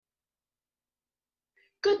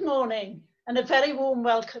Good morning and a very warm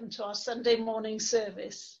welcome to our Sunday morning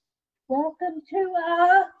service. Welcome to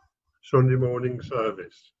our Sunday morning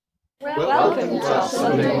service. Welcome to our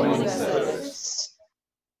Sunday morning service.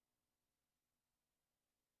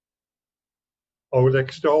 I will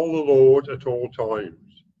extol the Lord at all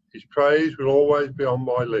times. His praise will always be on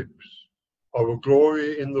my lips. I will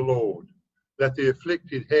glory in the Lord. Let the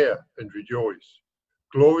afflicted hear and rejoice.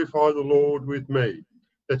 Glorify the Lord with me.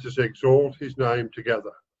 Let us exalt his name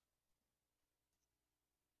together.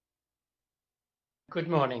 Good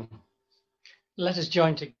morning. Let us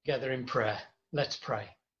join together in prayer. Let's pray.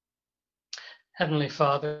 Heavenly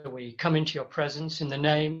Father, we come into your presence in the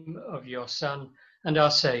name of your Son and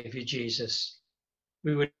our Saviour, Jesus.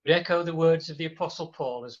 We would echo the words of the Apostle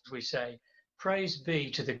Paul as we say, "Praise be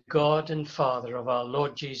to the God and Father of our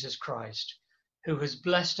Lord Jesus Christ, who has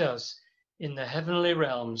blessed us in the heavenly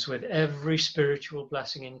realms with every spiritual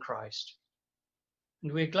blessing in Christ."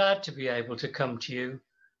 And we're glad to be able to come to you,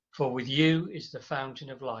 for with you is the fountain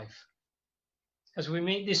of life. As we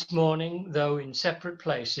meet this morning, though in separate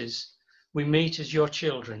places, we meet as your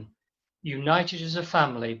children, united as a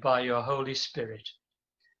family by your Holy Spirit.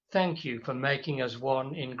 Thank you for making us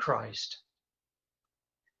one in Christ.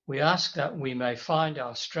 We ask that we may find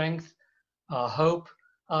our strength, our hope,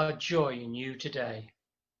 our joy in you today.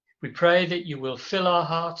 We pray that you will fill our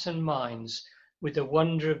hearts and minds with the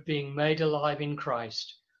wonder of being made alive in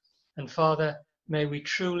Christ. And Father, may we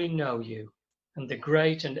truly know you and the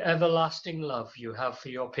great and everlasting love you have for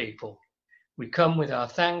your people. We come with our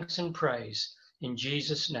thanks and praise in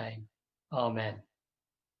Jesus' name. Amen.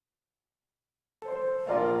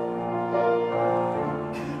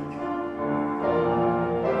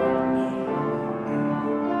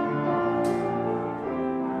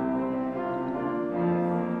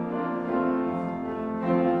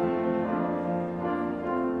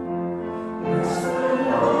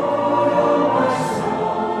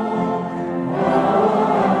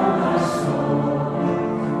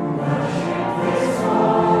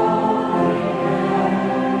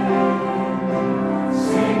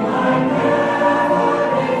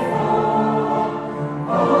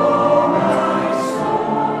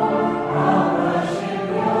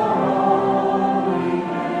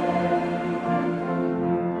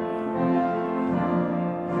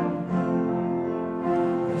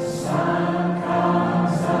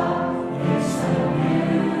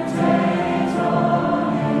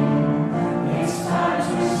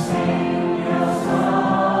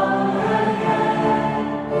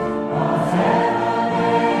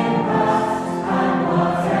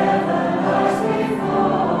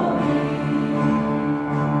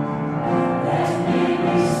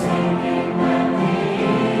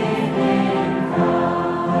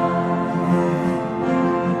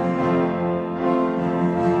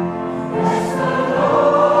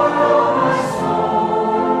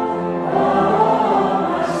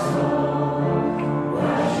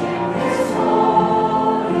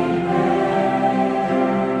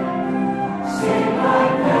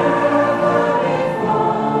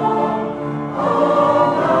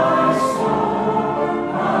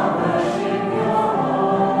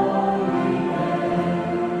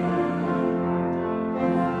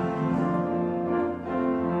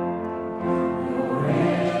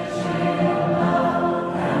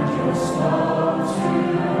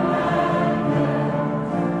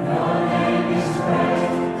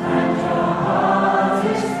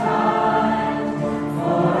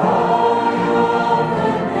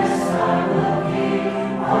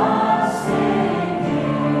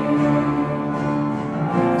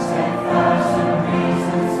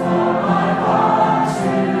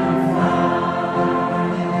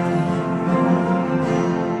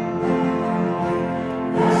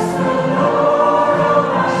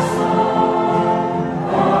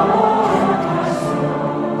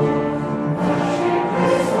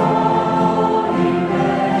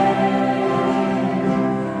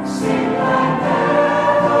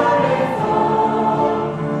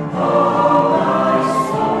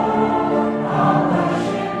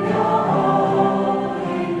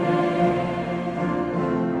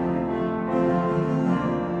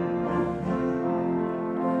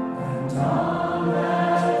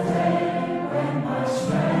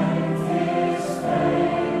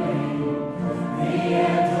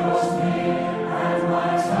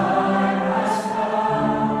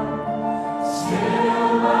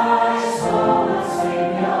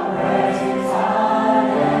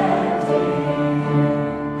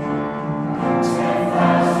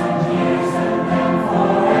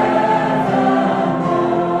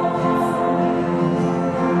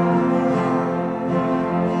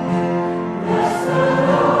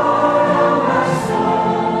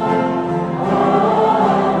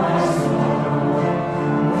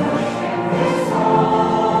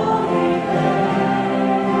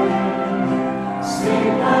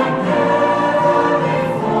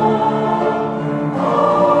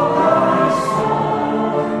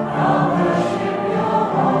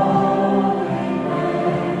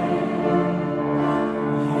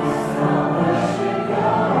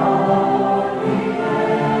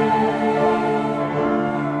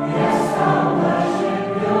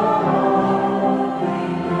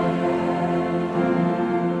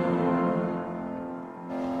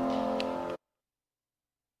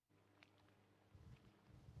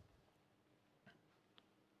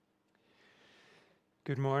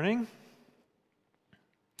 Good morning.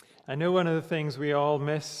 I know one of the things we all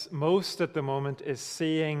miss most at the moment is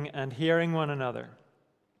seeing and hearing one another.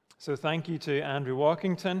 So thank you to Andrew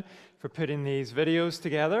Walkington for putting these videos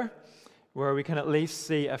together, where we can at least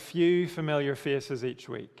see a few familiar faces each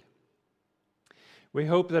week. We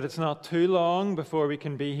hope that it's not too long before we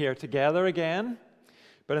can be here together again.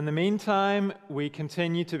 But in the meantime, we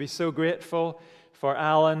continue to be so grateful for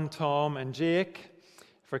Alan, Tom, and Jake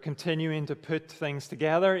for continuing to put things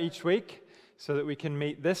together each week so that we can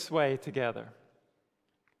meet this way together.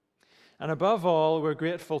 And above all, we're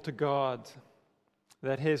grateful to God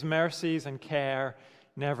that His mercies and care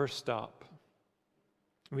never stop.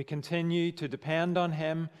 We continue to depend on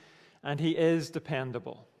Him, and He is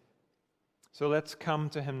dependable. So let's come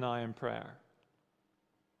to Him now in prayer.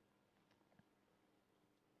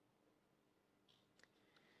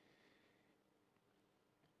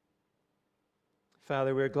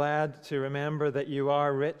 Father, we're glad to remember that You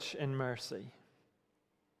are rich in mercy,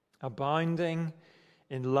 abounding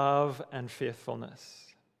in love and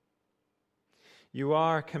faithfulness. You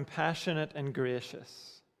are compassionate and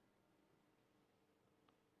gracious.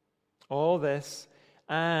 All this,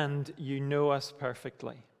 and You know us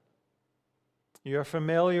perfectly. You are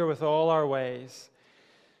familiar with all our ways,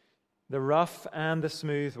 the rough and the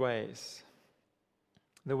smooth ways,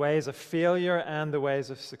 the ways of failure and the ways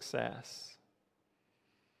of success,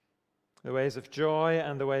 the ways of joy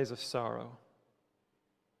and the ways of sorrow.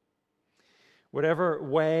 Whatever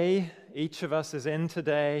way each of us is in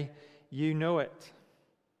today, You know it,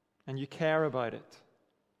 and You care about it.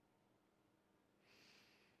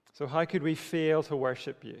 So how could we fail to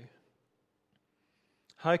worship You?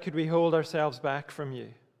 How could we hold ourselves back from You?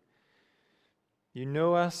 You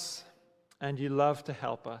know us, and You love to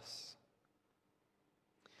help us.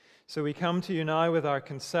 So we come to You now with our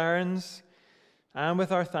concerns and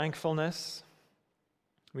with our thankfulness.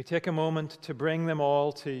 We take a moment to bring them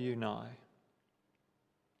all to You now.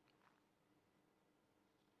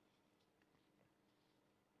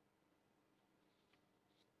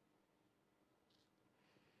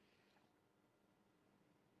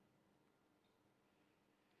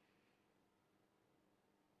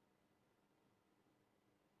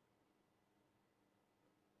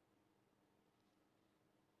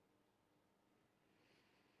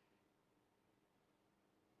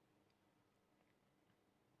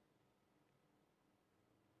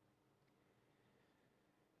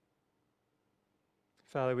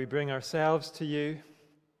 Father, we bring ourselves to You,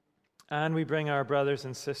 and we bring our brothers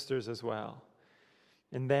and sisters as well,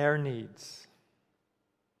 in their needs.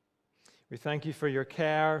 We thank You for Your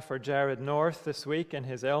care for Jared North this week and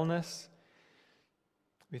his illness.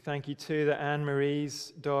 We thank You too that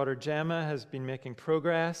Anne-Marie's daughter Gemma has been making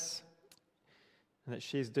progress and that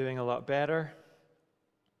she's doing a lot better.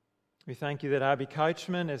 We thank You that Abby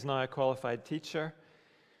Couchman is now a qualified teacher.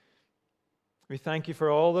 We thank You for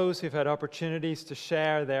all those who've had opportunities to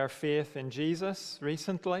share their faith in Jesus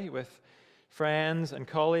recently with friends and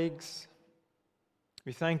colleagues.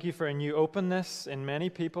 We thank You for a new openness in many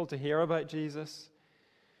people to hear about Jesus.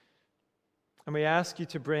 And we ask You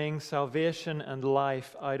to bring salvation and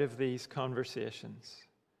life out of these conversations.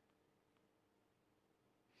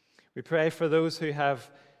 We pray for those who have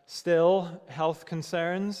still health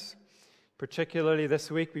concerns. Particularly this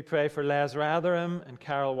week, we pray for Les Ratherham and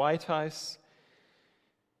Carol Whitehouse,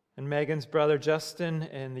 and Megan's brother Justin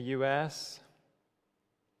in the US.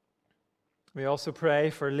 We also pray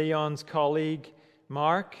for Leon's colleague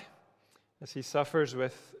Mark as he suffers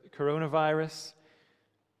with coronavirus.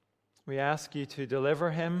 We ask You to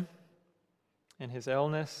deliver him in his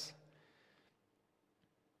illness.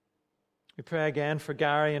 We pray again for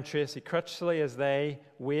Gary and Tracy Crutchley as they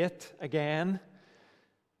wait again,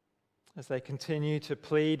 as they continue to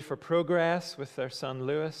plead for progress with their son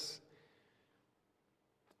Lewis.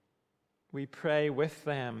 We pray with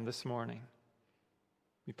them this morning.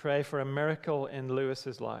 We pray for a miracle in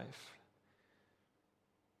Lewis's life.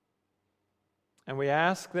 And we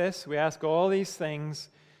ask all these things,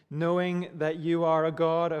 knowing that You are a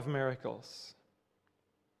God of miracles.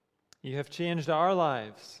 You have changed our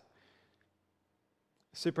lives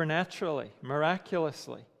supernaturally,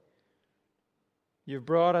 miraculously. You've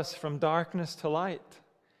brought us from darkness to light,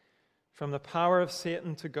 from the power of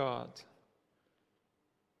Satan to God.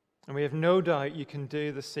 And we have no doubt You can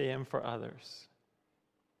do the same for others.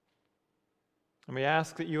 And we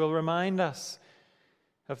ask that You will remind us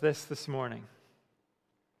of this morning.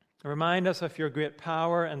 Remind us of Your great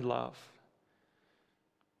power and love.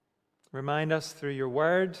 Remind us through Your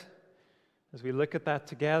word as we look at that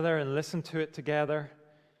together and listen to it together.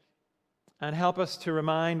 And help us to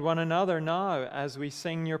remind one another now as we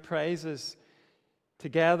sing Your praises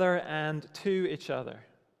together and to each other.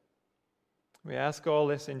 We ask all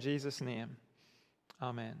this in Jesus' name.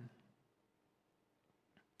 Amen.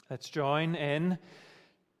 Let's join in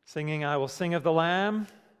singing, I Will Sing of the Lamb,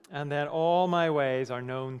 and then all my ways are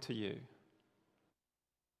known to you.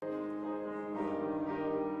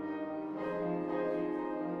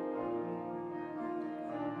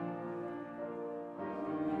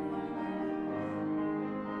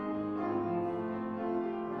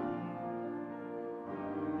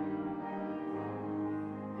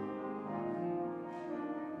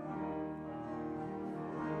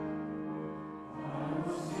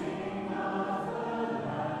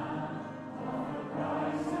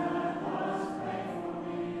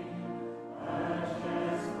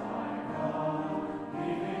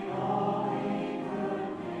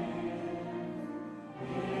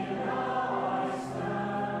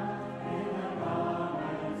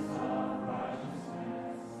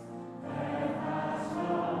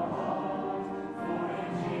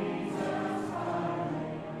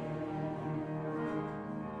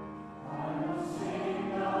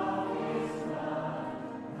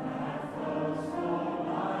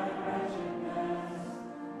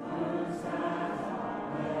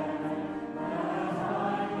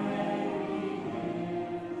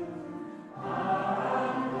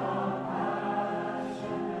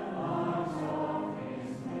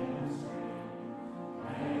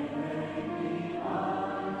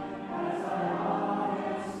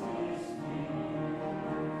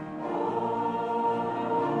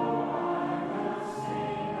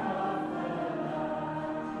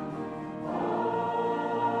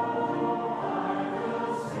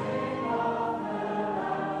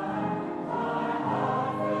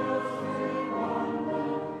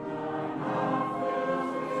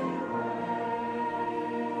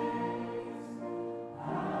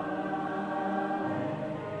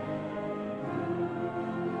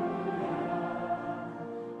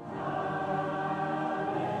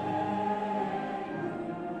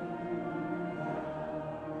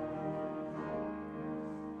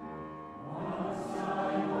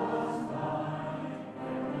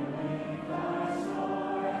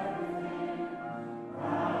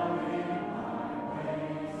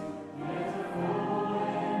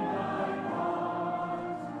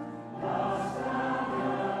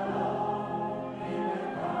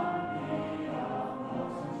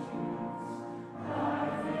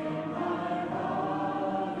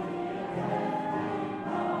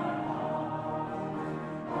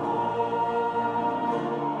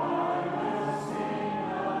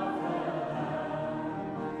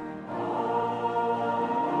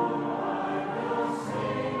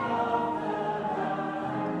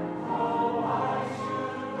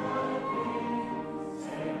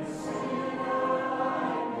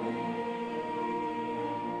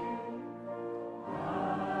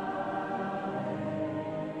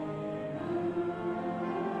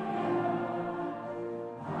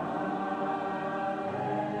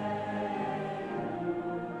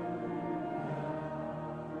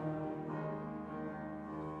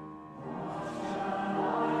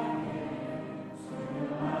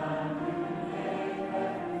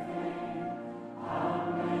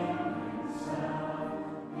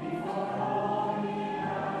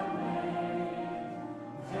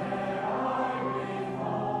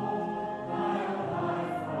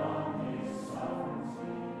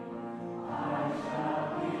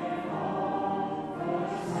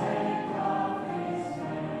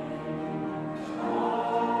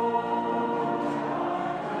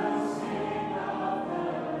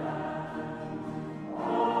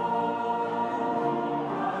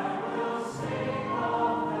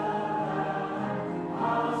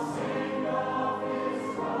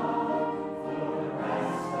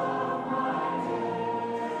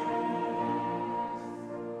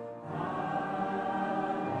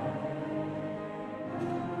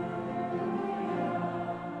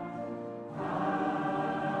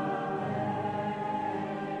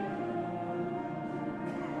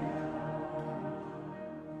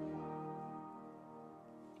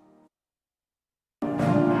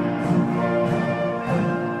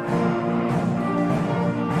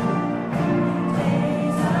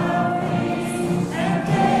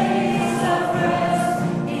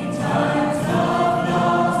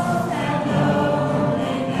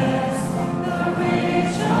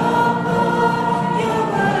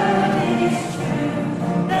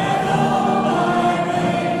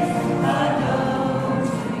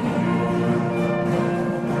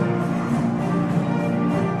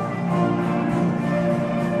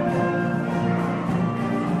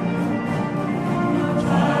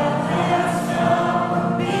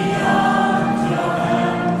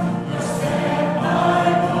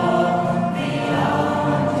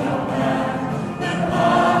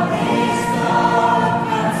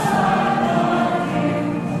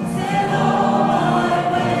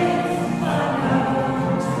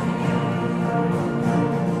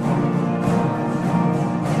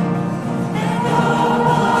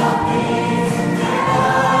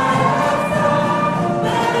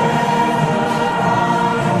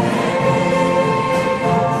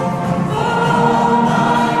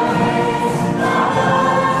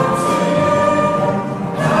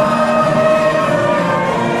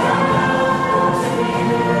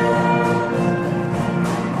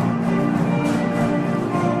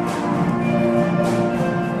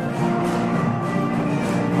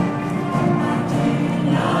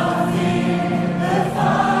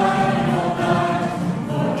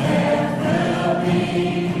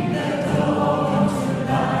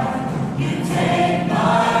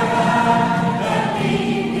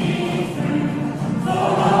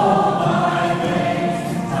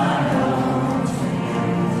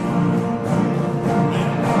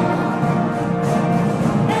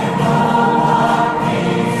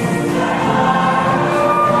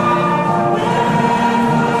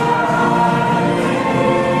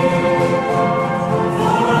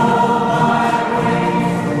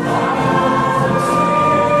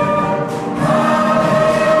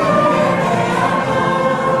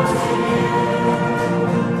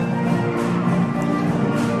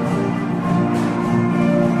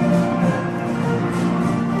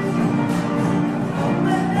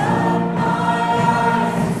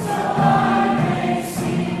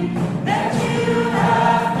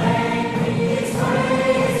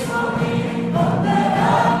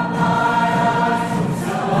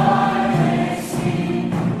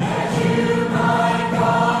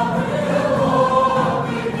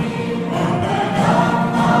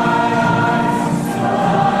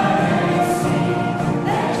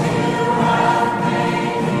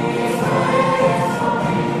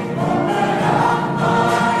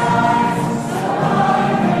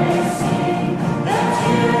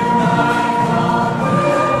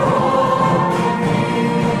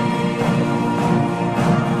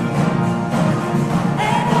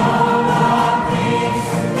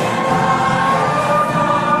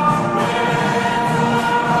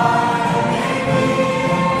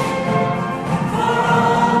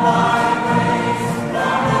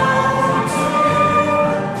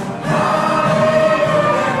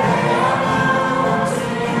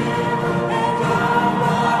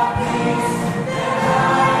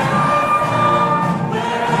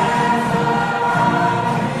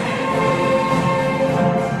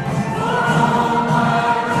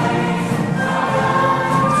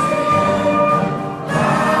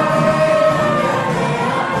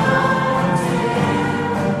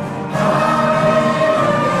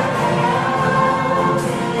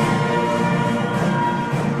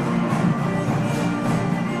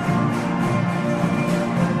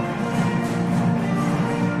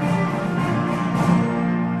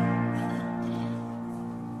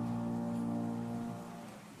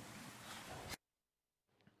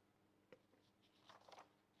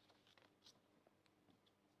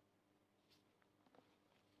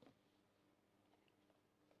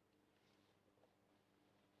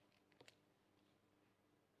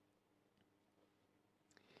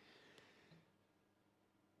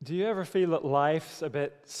 Do you ever feel that life's a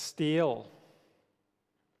bit stale,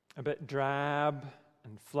 a bit drab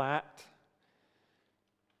and flat?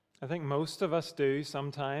 I think most of us do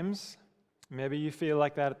sometimes. Maybe you feel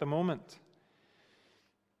like that at the moment.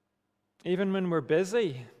 Even when we're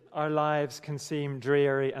busy, our lives can seem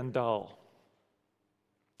dreary and dull.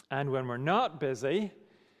 And when we're not busy,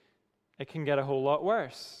 it can get a whole lot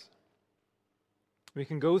worse. We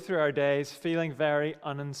can go through our days feeling very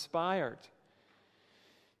uninspired.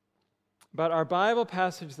 But our Bible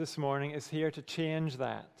passage this morning is here to change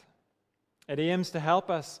that. It aims to help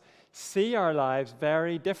us see our lives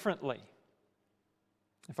very differently.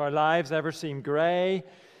 If our lives ever seem grey,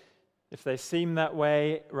 if they seem that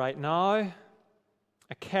way right now,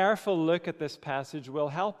 a careful look at this passage will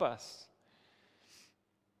help us.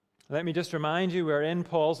 Let me just remind you, we're in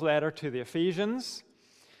Paul's letter to the Ephesians,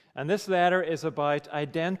 and this letter is about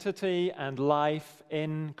identity and life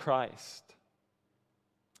in Christ.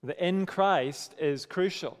 The in Christ is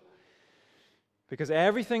crucial, because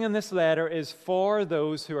everything in this letter is for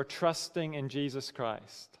those who are trusting in Jesus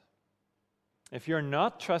Christ. If you're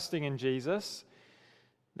not trusting in Jesus,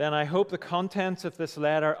 then I hope the contents of this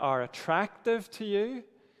letter are attractive to you,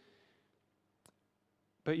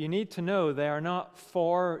 but you need to know they are not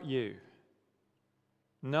for you.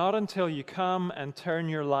 Not until you come and turn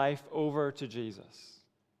your life over to Jesus.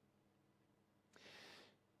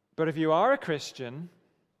 But if you are a Christian,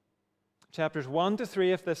 chapters 1 to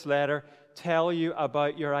 3 of this letter tell you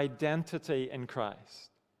about your identity in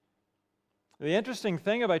Christ. The interesting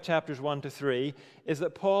thing about chapters 1 to 3 is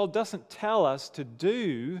that Paul doesn't tell us to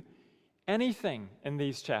do anything in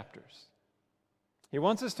these chapters. He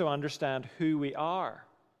wants us to understand who we are.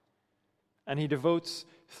 And he devotes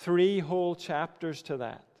 3 whole chapters to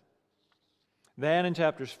that. Then in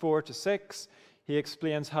chapters 4 to 6, he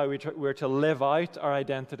explains how we're to live out our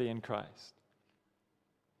identity in Christ.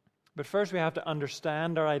 But first we have to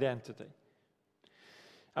understand our identity.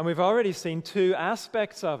 And we've already seen 2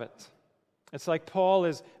 aspects of it. It's like Paul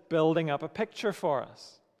is building up a picture for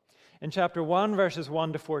us. In chapter 1, verses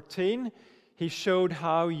 1 to 14, he showed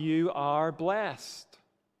how you are blessed.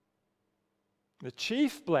 The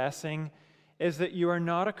chief blessing is that you are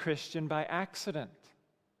not a Christian by accident.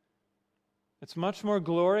 It's much more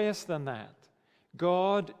glorious than that.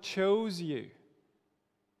 God chose you.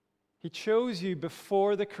 He chose you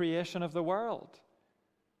before the creation of the world.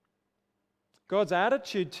 God's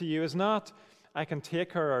attitude to you is not, I can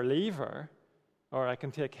take her or leave her, or I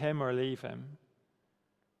can take him or leave him.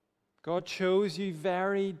 God chose you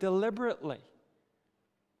very deliberately.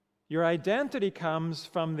 Your identity comes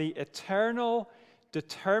from the eternal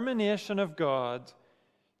determination of God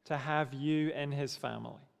to have you in his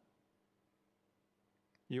family.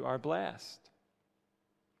 You are blessed.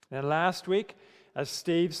 Then last week, as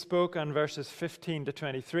Steve spoke on verses 15 to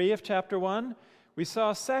 23 of chapter 1, we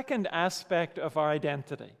saw a second aspect of our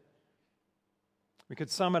identity. We could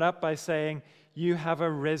sum it up by saying, you have a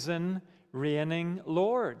risen, reigning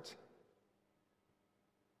Lord.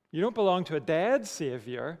 You don't belong to a dead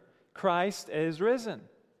Savior. Christ is risen.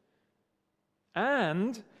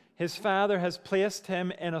 And his Father has placed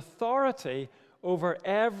him in authority over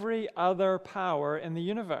every other power in the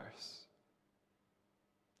universe.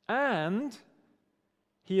 And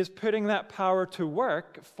he is putting that power to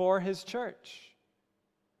work for his church.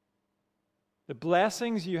 The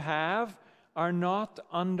blessings you have are not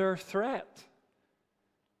under threat,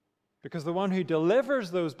 because the one who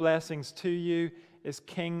delivers those blessings to you is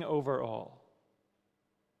king over all.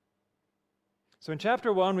 So in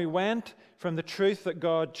chapter 1, we went from the truth that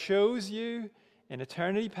God chose you in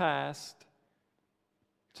eternity past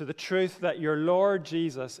to the truth that your Lord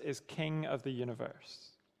Jesus is King of the universe.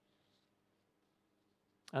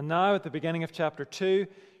 And now at the beginning of chapter 2,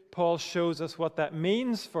 Paul shows us what that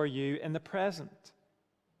means for you in the present.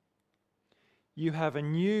 You have a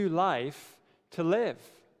new life to live.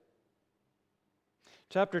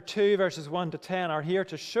 Chapter 2, verses 1 to 10 are here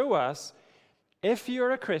to show us, if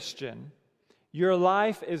you're a Christian, your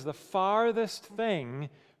life is the farthest thing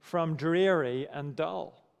from dreary and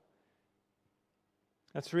dull.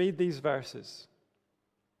 Let's read these verses,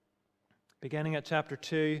 beginning at chapter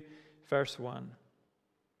 2, verse 1.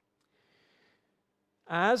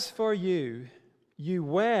 As for you, you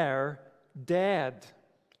were dead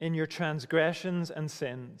in your transgressions and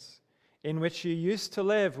sins, in which you used to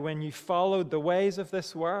live when you followed the ways of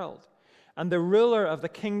this world, and the ruler of the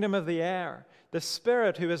kingdom of the air, the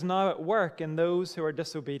Spirit who is now at work in those who are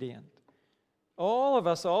disobedient. All of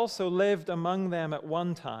us also lived among them at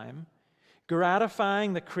one time,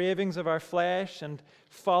 gratifying the cravings of our flesh and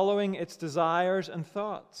following its desires and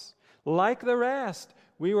thoughts. Like the rest,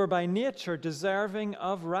 we were by nature deserving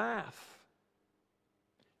of wrath.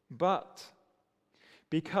 But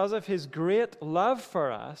because of his great love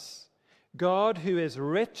for us, God, who is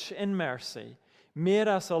rich in mercy, made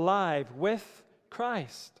us alive with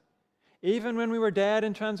Christ, even when we were dead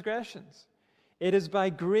in transgressions. It is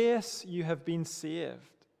by grace you have been saved.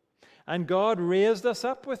 And God raised us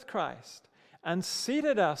up with Christ and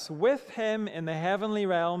seated us with him in the heavenly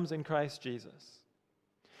realms in Christ Jesus,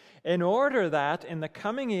 in order that in the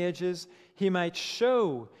coming ages he might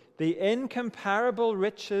show the incomparable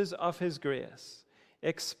riches of his grace,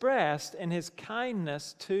 expressed in his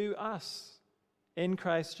kindness to us in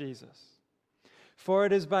Christ Jesus. For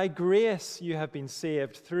it is by grace you have been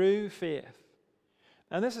saved through faith.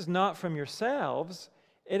 And this is not from yourselves,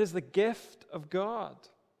 it is the gift of God,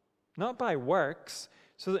 not by works,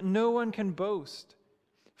 so that no one can boast.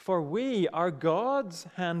 For we are God's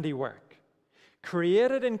handiwork,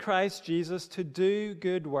 created in Christ Jesus to do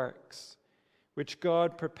good works, which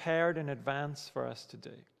God prepared in advance for us to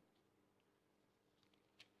do.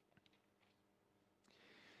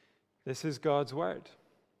 This is God's word.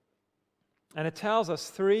 And it tells us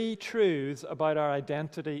three truths about our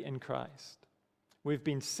identity in Christ. We've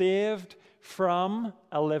been saved from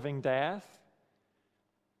a living death.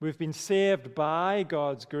 We've been saved by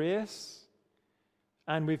God's grace.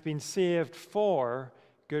 And we've been saved for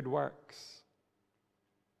good works.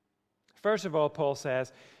 First of all, Paul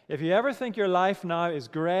says, if you ever think your life now is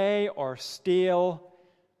gray or stale,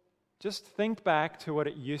 just think back to what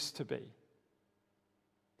it used to be.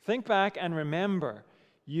 Think back and remember,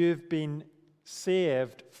 you've been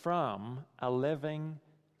saved from a living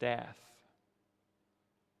death.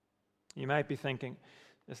 You might be thinking,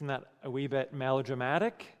 isn't that a wee bit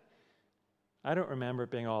melodramatic? I don't remember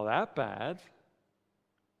it being all that bad.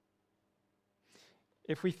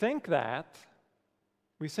 If we think that,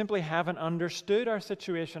 we simply haven't understood our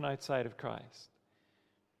situation outside of Christ.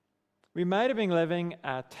 We might have been living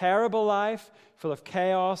a terrible life full of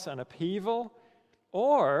chaos and upheaval,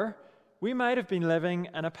 or we might have been living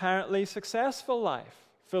an apparently successful life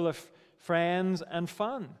full of friends and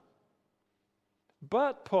fun.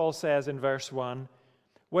 But, Paul says in verse 1,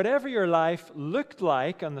 whatever your life looked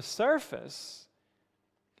like on the surface,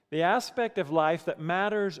 the aspect of life that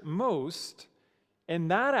matters most, in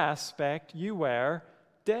that aspect you were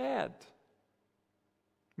dead.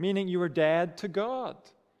 Meaning you were dead to God.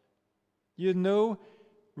 You had no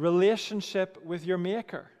relationship with your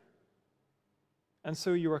Maker. And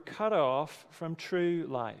so you were cut off from true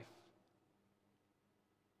life.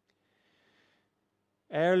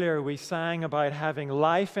 Earlier we sang about having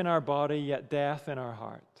life in our body, yet death in our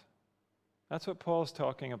heart. That's what Paul's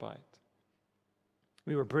talking about.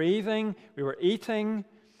 We were breathing, we were eating,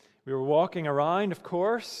 we were walking around, of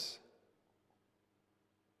course.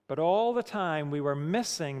 But all the time we were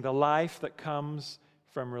missing the life that comes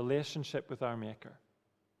from relationship with our Maker.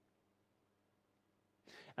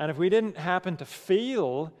 And if we didn't happen to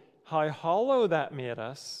feel how hollow that made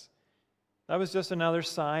us, that was just another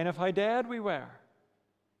sign of how dead we were.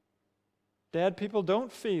 Dead people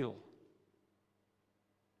don't feel.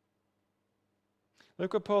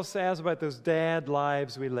 Look what Paul says about those dead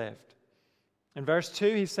lives we lived. In verse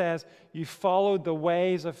 2 he says, you followed the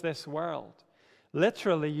ways of this world.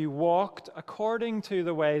 Literally, you walked according to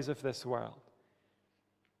the ways of this world.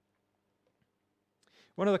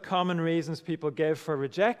 One of the common reasons people give for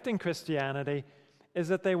rejecting Christianity is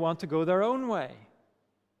that they want to go their own way.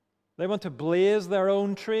 They want to blaze their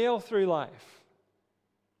own trail through life.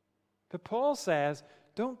 But Paul says,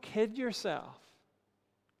 don't kid yourself.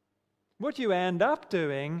 What you end up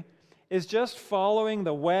doing is just following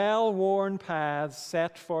the well-worn paths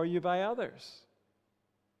set for you by others.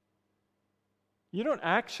 You don't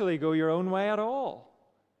actually go your own way at all.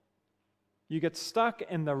 You get stuck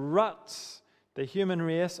in the ruts the human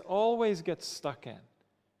race always gets stuck in.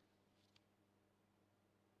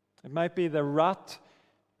 It might be the rut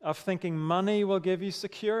of thinking money will give you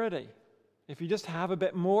security if you just have a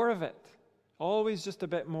bit more of it, always just a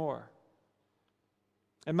bit more.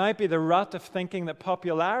 It might be the rut of thinking that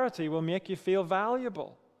popularity will make you feel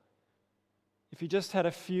valuable if you just had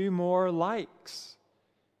a few more likes.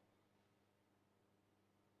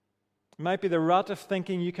 It might be the rut of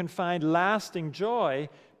thinking you can find lasting joy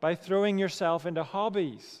by throwing yourself into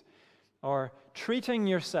hobbies or treating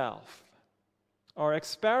yourself or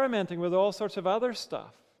experimenting with all sorts of other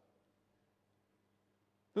stuff.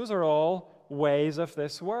 Those are all ways of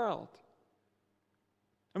this world.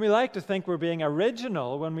 And we like to think we're being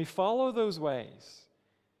original when we follow those ways.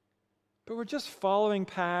 But we're just following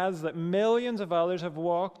paths that millions of others have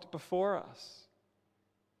walked before us.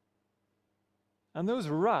 And those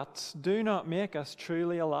ruts do not make us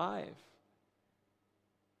truly alive.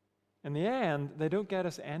 In the end, they don't get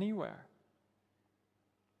us anywhere.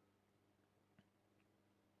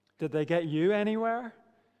 Did they get you anywhere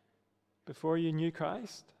before you knew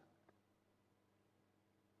Christ?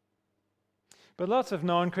 But lots of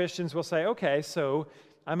non-Christians will say, okay, so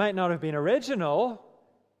I might not have been original,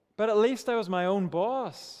 but at least I was my own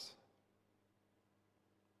boss.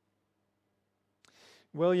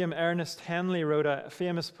 William Ernest Henley wrote a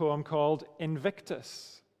famous poem called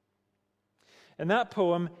Invictus. In that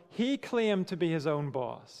poem, he claimed to be his own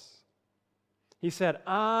boss. He said,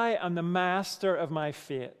 I am the master of my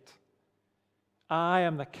fate. I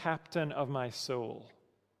am the captain of my soul.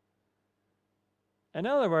 In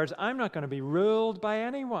other words, I'm not going to be ruled by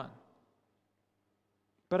anyone.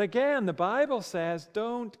 But again, the Bible says,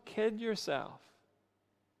 don't kid yourself.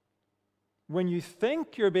 When you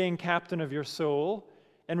think you're being captain of your soul,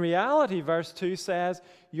 in reality, verse 2 says,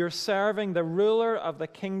 you're serving the ruler of the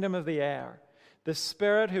kingdom of the air, the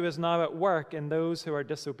spirit who is now at work in those who are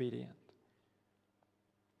disobedient.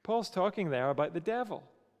 Paul's talking there about the devil,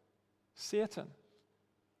 Satan.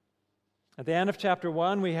 At the end of chapter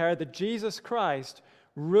 1, we heard that Jesus Christ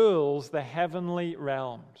rules the heavenly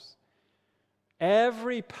realms.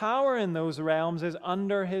 Every power in those realms is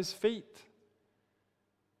under his feet.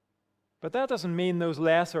 But that doesn't mean those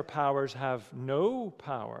lesser powers have no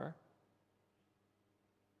power.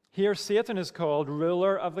 Here, Satan is called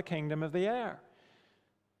ruler of the kingdom of the air.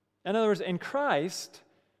 In other words, in Christ,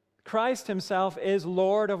 Christ himself is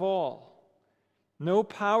Lord of all. No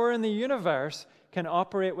power in the universe can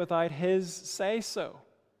operate without his say-so.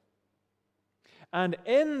 And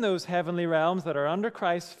in those heavenly realms that are under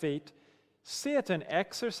Christ's feet, Satan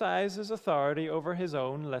exercises authority over his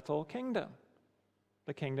own little kingdom,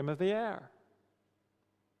 the kingdom of the air.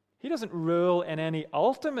 He doesn't rule in any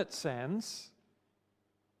ultimate sense,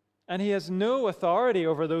 and he has no authority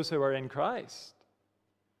over those who are in Christ.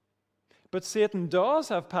 But Satan does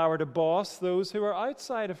have power to boss those who are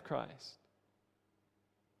outside of Christ.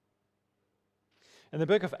 In the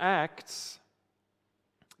book of Acts,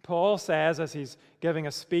 Paul says, as he's giving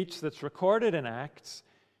a speech that's recorded in Acts,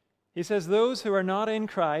 he says, those who are not in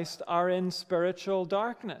Christ are in spiritual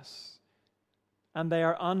darkness, and they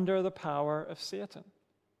are under the power of Satan.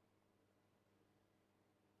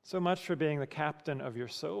 So much for being the captain of your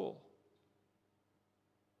soul.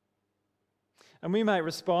 And we might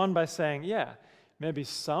respond by saying, yeah, maybe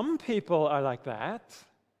some people are like that,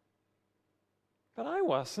 but I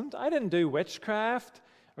wasn't. I didn't do witchcraft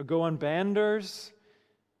or go on benders.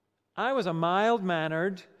 I was a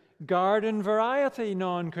mild-mannered, garden variety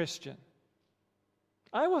non-Christian.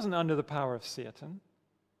 I wasn't under the power of Satan.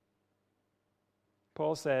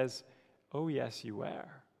 Paul says, oh yes, you were.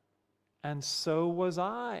 And so was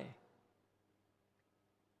I.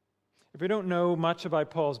 If we don't know much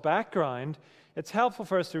about Paul's background, it's helpful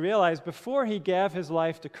for us to realize before he gave his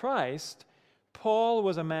life to Christ, Paul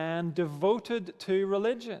was a man devoted to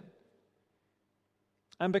religion.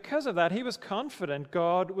 And because of that, he was confident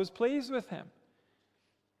God was pleased with him.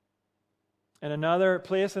 In another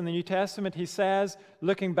place in the New Testament, he says,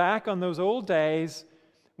 looking back on those old days,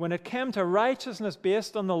 when it came to righteousness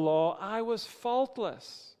based on the law, I was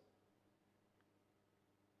faultless.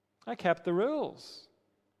 I kept the rules.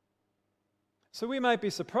 So we might be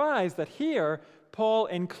surprised that here, Paul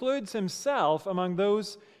includes himself among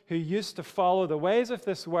those who used to follow the ways of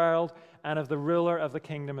this world and of the ruler of the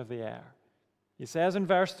kingdom of the air. He says in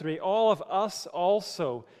verse 3, all of us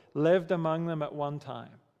also lived among them at one time.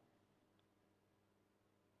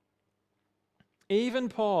 Even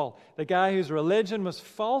Paul, the guy whose religion was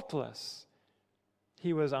faultless,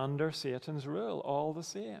 he was under Satan's rule all the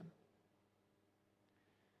same.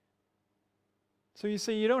 So you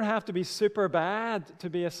see, you don't have to be super bad to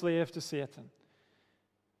be a slave to Satan.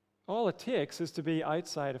 All it takes is to be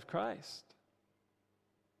outside of Christ.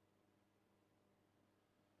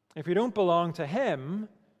 If we don't belong to him,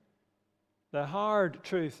 the hard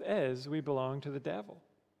truth is we belong to the devil.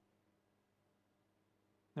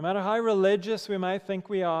 No matter how religious we might think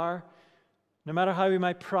we are, no matter how we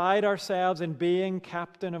might pride ourselves in being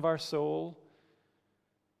captain of our soul,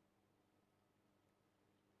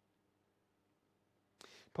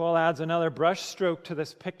 Paul adds another brushstroke to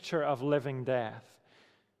this picture of living death.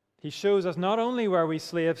 He shows us not only were we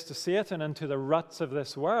slaves to Satan and to the ruts of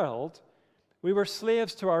this world, we were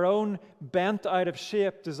slaves to our own bent out of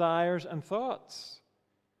shape desires and thoughts.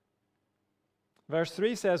 Verse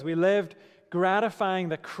 3 says, we lived gratifying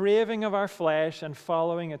the craving of our flesh and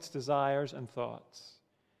following its desires and thoughts.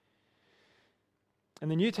 In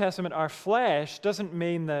the New Testament, our flesh doesn't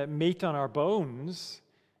mean the meat on our bones.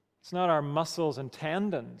 It's not our muscles and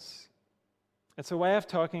tendons. It's a way of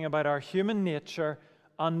talking about our human nature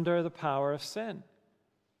under the power of sin.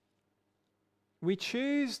 We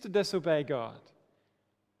choose to disobey God.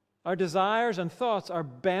 Our desires and thoughts are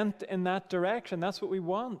bent in that direction. That's what we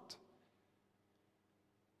want.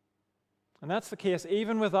 And that's the case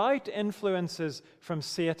even without influences from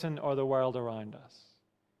Satan or the world around us.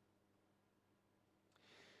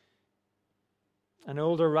 An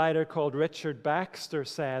older writer called Richard Baxter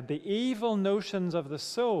said, "The evil notions of the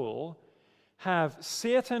soul have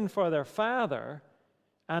Satan for their father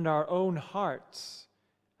and our own hearts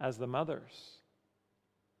as the mothers."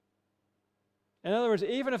 In other words,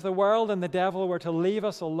 even if the world and the devil were to leave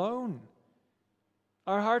us alone,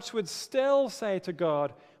 our hearts would still say to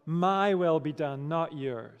God, "My will be done, not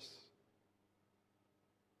yours."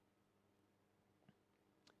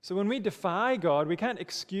 So when we defy God, we can't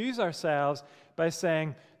excuse ourselves by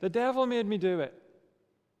saying, "The devil made me do it,"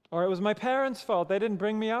 or "It was my parents' fault, they didn't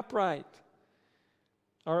bring me up right,"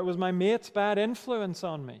 or "It was my mate's bad influence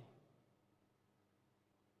on me."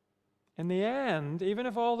 In the end, even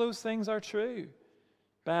if all those things are true,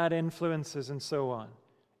 bad influences and so on,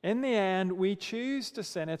 in the end, we choose to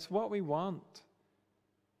sin. It's what we want.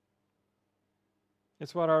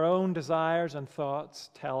 It's what our own desires and thoughts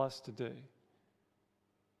tell us to do.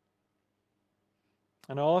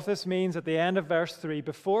 And all of this means at the end of verse 3,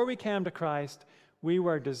 before we came to Christ, we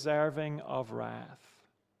were deserving of wrath.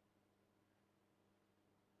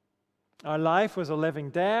 Our life was a living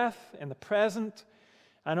death in the present,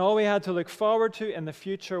 and all we had to look forward to in the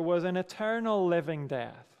future was an eternal living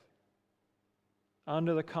death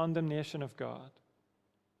under the condemnation of God.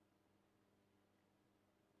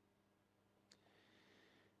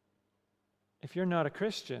 If you're not a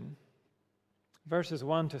Christian, verses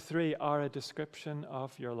 1 to 3 are a description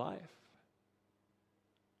of your life.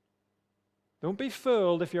 Don't be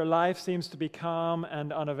fooled if your life seems to be calm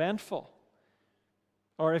and uneventful,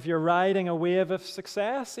 or if you're riding a wave of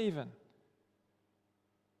success even.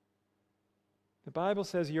 The Bible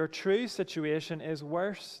says your true situation is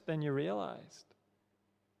worse than you realized.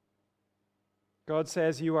 God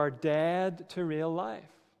says you are dead to real life.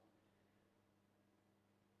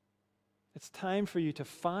 It's time for you to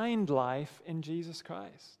find life in Jesus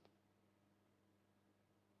Christ.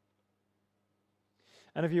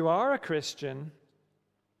 And if you are a Christian,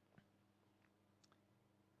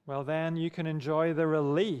 well, then you can enjoy the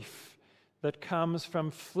relief that comes from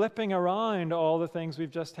flipping around all the things we've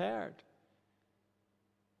just heard.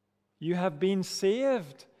 You have been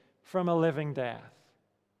saved from a living death.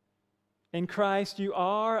 In Christ, you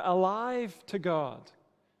are alive to God,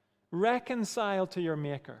 reconciled to your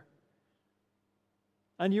Maker.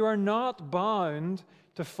 And you are not bound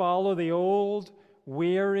to follow the old,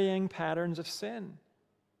 wearying patterns of sin.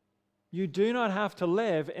 You do not have to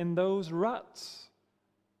live in those ruts.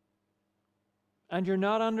 And you're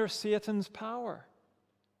not under Satan's power.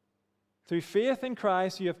 Through faith in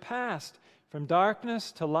Christ, you have passed from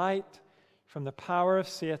darkness to light, from the power of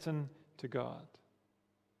Satan to God.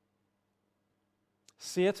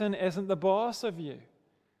 Satan isn't the boss of you.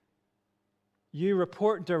 You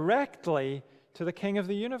report directly to the King of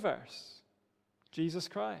the universe, Jesus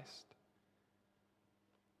Christ.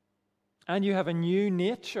 And you have a new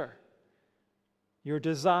nature. Your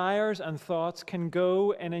desires and thoughts can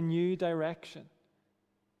go in a new direction.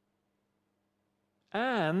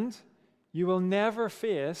 And you will never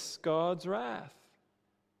face God's wrath.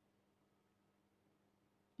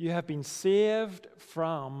 You have been saved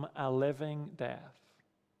from a living death.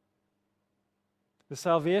 The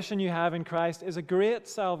salvation you have in Christ is a great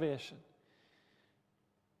salvation.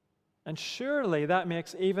 And surely that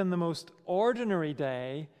makes even the most ordinary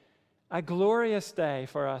day a glorious day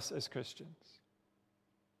for us as Christians.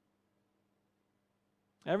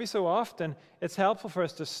 Every so often, it's helpful for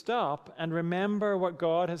us to stop and remember what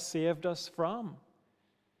God has saved us from.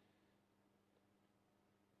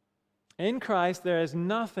 In Christ, there is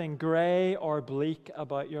nothing gray or bleak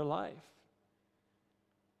about your life.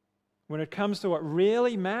 When it comes to what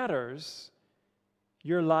really matters,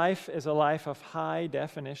 your life is a life of high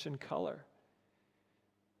definition color.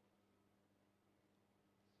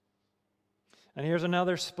 And here's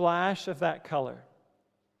another splash of that color.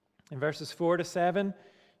 In verses 4 to 7,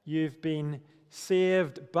 you've been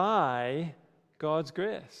saved by God's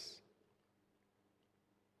grace.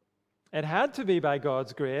 It had to be by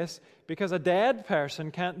God's grace because a dead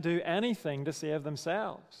person can't do anything to save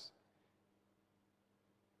themselves.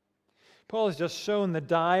 Paul has just shown the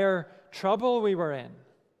dire trouble we were in.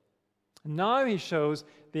 Now he shows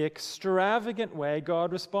the extravagant way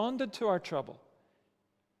God responded to our trouble.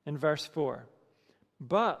 In verse 4,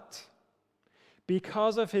 but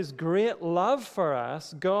because of his great love for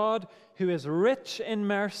us, God, who is rich in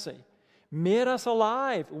mercy, made us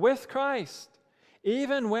alive with Christ,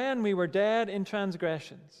 even when we were dead in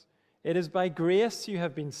transgressions. It is by grace you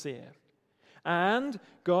have been saved. And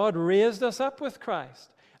God raised us up with Christ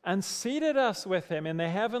and seated us with him in the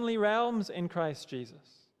heavenly realms in Christ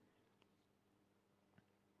Jesus.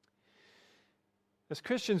 As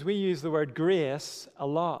Christians, we use the word grace a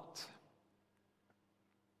lot.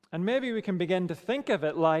 And maybe we can begin to think of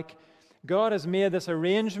it like God has made this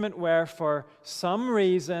arrangement where for some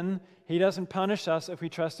reason he doesn't punish us if we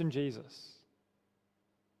trust in Jesus.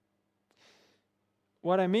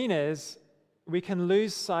 What I mean is, we can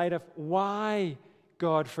lose sight of why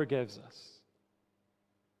God forgives us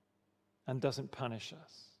and doesn't punish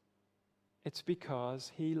us. It's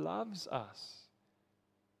because he loves us.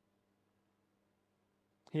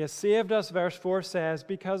 He has saved us, verse 4 says,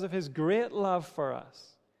 because of his great love for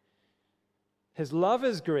us. His love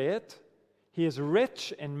is great. He is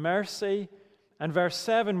rich in mercy. And verse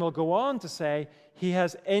 7 will go on to say, he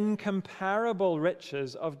has incomparable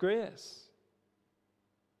riches of grace.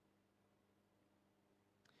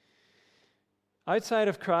 Outside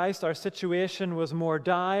of Christ, our situation was more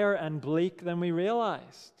dire and bleak than we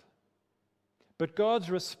realized. But God's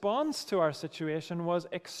response to our situation was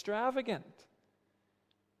extravagant.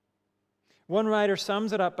 One writer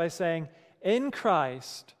sums it up by saying, in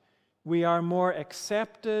Christ, we are more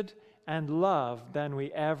accepted and loved than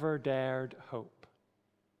we ever dared hope.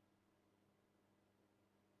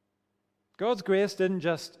 God's grace didn't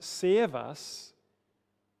just save us.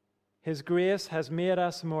 His grace has made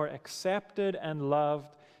us more accepted and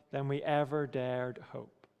loved than we ever dared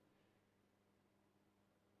hope.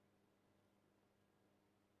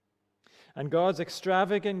 And God's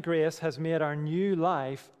extravagant grace has made our new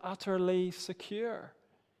life utterly secure.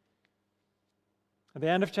 At the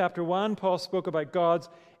end of chapter 1, Paul spoke about God's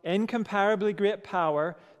incomparably great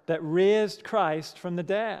power that raised Christ from the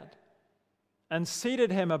dead and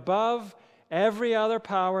seated him above every other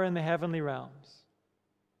power in the heavenly realms.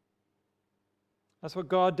 That's what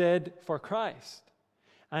God did for Christ.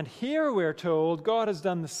 And here we're told God has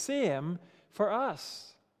done the same for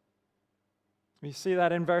us. We see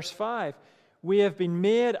that in verse 5. We have been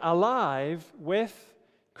made alive with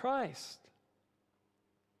Christ.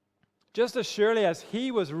 Just as surely as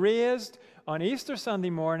he was raised on Easter Sunday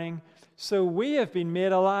morning, so we have been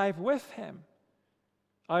made alive with him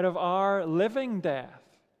out of our living death.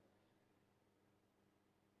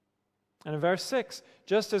 And in verse 6,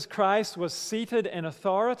 just as Christ was seated in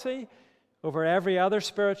authority over every other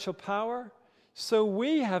spiritual power, so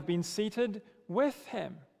we have been seated with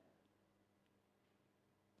him.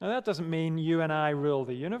 Now that doesn't mean you and I rule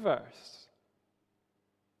the universe.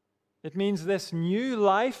 It means this new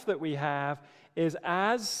life that we have is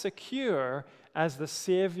as secure as the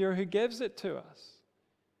Savior who gives it to us.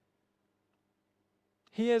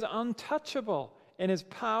 He is untouchable in his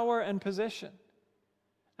power and position.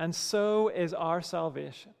 And so is our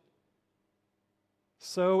salvation.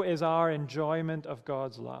 So is our enjoyment of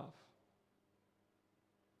God's love.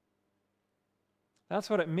 That's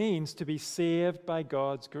what it means to be saved by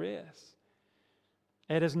God's grace.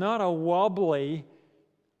 It is not a wobbly,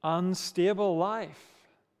 unstable life.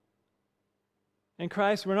 In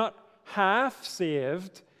Christ, we're not half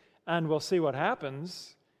saved and we'll see what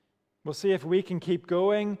happens. We'll see if we can keep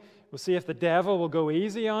going. We'll see if the devil will go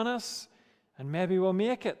easy on us. And maybe we'll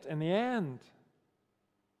make it in the end.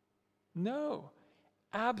 No,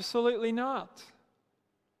 absolutely not.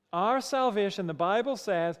 Our salvation, the Bible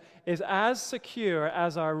says, is as secure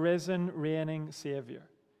as our risen, reigning Savior.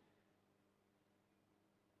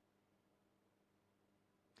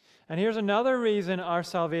 And here's another reason our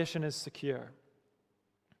salvation is secure.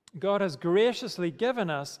 God has graciously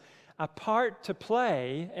given us a part to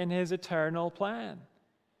play in his eternal plan.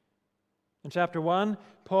 In chapter 1,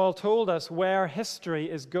 Paul told us where history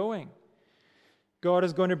is going. God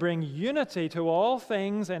is going to bring unity to all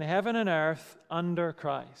things in heaven and earth under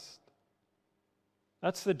Christ.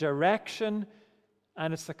 That's the direction,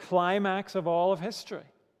 and it's the climax of all of history.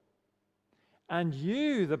 And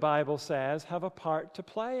you, the Bible says, have a part to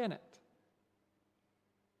play in it.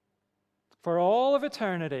 For all of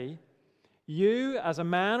eternity, you, as a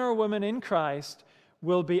man or woman in Christ,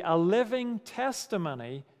 will be a living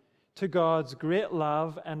testimony to God's great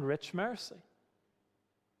love and rich mercy.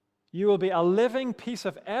 You will be a living piece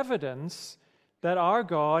of evidence that our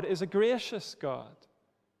God is a gracious God.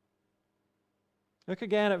 Look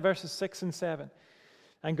again at verses 6 and 7.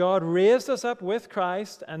 And God raised us up with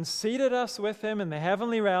Christ and seated us with him in the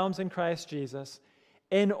heavenly realms in Christ Jesus,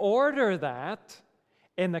 in order that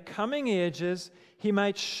in the coming ages he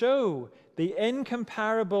might show the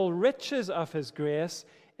incomparable riches of his grace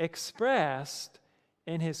expressed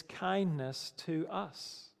in his kindness to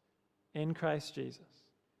us in Christ Jesus.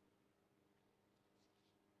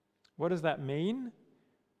 What does that mean?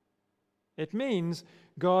 It means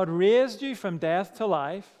God raised you from death to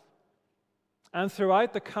life, and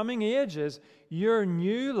throughout the coming ages, your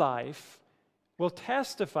new life will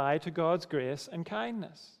testify to God's grace and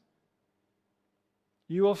kindness.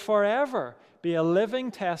 You will forever be a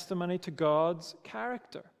living testimony to God's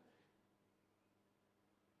character.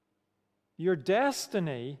 Your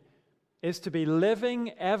destiny is to be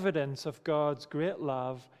living evidence of God's great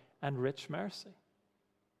love and rich mercy.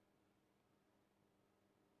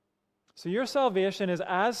 So your salvation is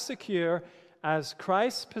as secure as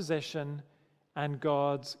Christ's position and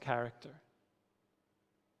God's character.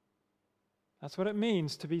 That's what it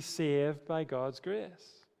means to be saved by God's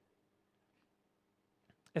grace.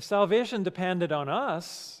 If salvation depended on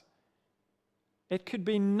us, it could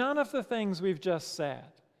be none of the things we've just said.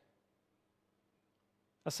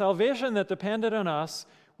 A salvation that depended on us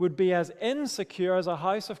would be as insecure as a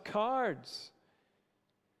house of cards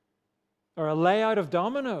or a layout of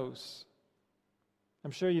dominoes.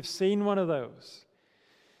 I'm sure you've seen one of those.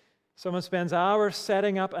 Someone spends hours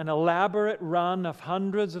setting up an elaborate run of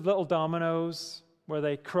hundreds of little dominoes where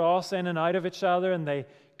they cross in and out of each other and they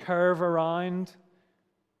curve around.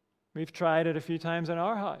 We've tried it a few times in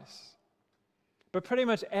our house. But pretty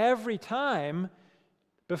much every time,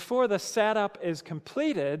 before the setup is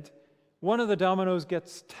completed, one of the dominoes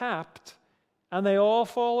gets tapped and they all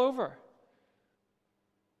fall over.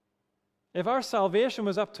 If our salvation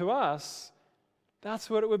was up to us, that's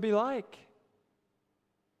what it would be like.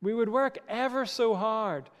 We would work ever so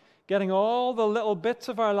hard, getting all the little bits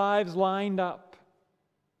of our lives lined up.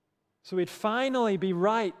 So we'd finally be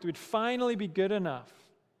right, we'd finally be good enough.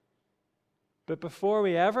 But before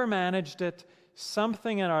we ever managed it,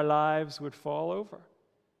 something in our lives would fall over.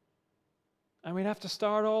 And we'd have to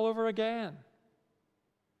start all over again.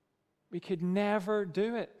 We could never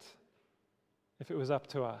do it if it was up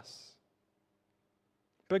to us.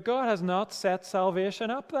 But God has not set salvation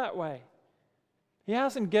up that way. He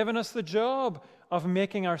hasn't given us the job of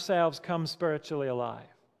making ourselves come spiritually alive.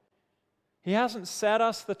 He hasn't set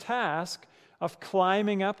us the task of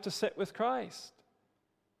climbing up to sit with Christ.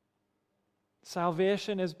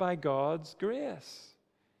 Salvation is by God's grace.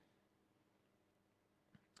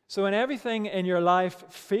 So when everything in your life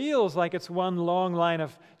feels like it's one long line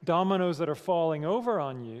of dominoes that are falling over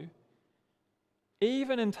on you,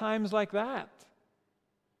 even in times like that,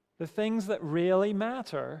 the things that really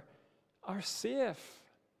matter are safe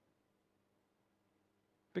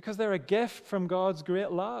because they're a gift from God's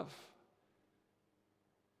great love.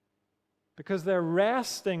 Because they're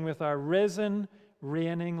resting with our risen,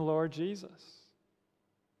 reigning Lord Jesus.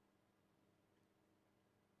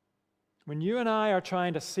 When you and I are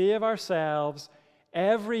trying to save ourselves,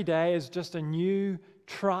 every day is just a new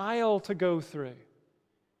trial to go through,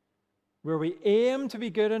 where we aim to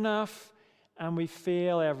be good enough and we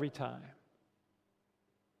fail every time.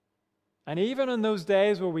 And even in those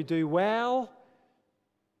days where we do well,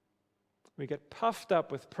 we get puffed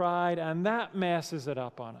up with pride, and that messes it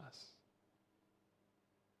up on us.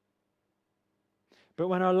 But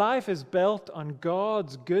when our life is built on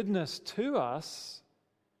God's goodness to us,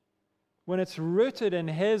 when it's rooted in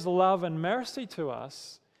His love and mercy to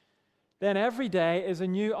us, then every day is a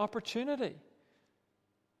new opportunity.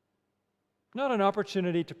 Not an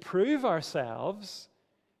opportunity to prove ourselves,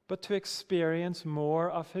 but to experience more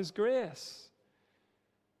of His grace.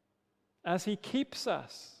 As He keeps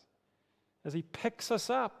us, as He picks us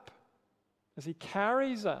up, as He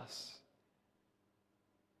carries us.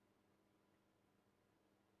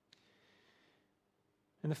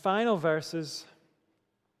 In the final verses,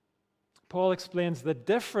 Paul explains the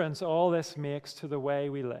difference all this makes to the way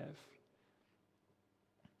we live.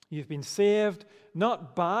 You've been saved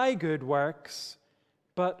not by good works,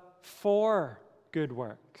 but for good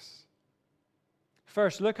works.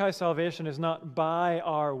 First, look how salvation is not by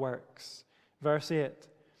our works. Verse 8.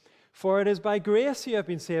 For it is by grace you have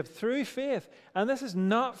been saved through faith, and this is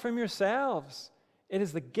not from yourselves. It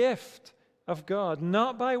is the gift of God,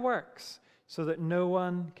 not by works, so that no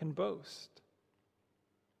one can boast.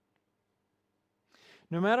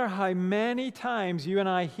 No matter how many times you and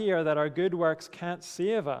I hear that our good works can't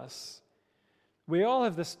save us, we all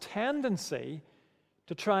have this tendency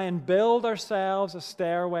to try and build ourselves a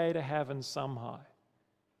stairway to heaven somehow.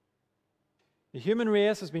 The human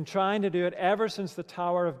race has been trying to do it ever since the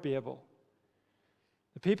Tower of Babel.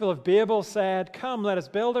 The people of Babel said, "Come, let us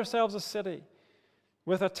build ourselves a city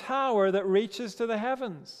with a tower that reaches to the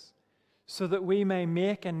heavens, so that we may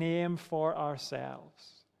make a name for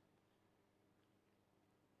ourselves.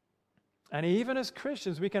 And even as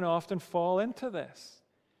Christians, we can often fall into this.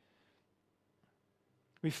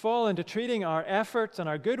 We fall into treating our efforts and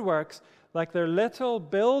our good works like they're little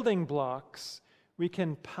building blocks we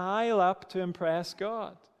can pile up to impress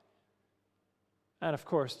God. And of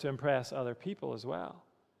course, to impress other people as well.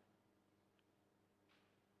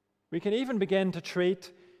 We can even begin to treat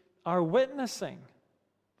our witnessing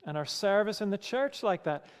and our service in the church like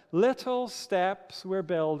that. Little steps we're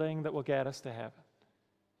building that will get us to heaven.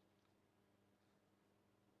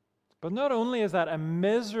 But not only is that a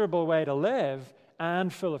miserable way to live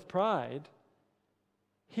and full of pride,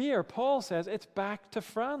 here Paul says it's back to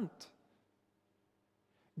front.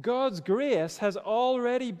 God's grace has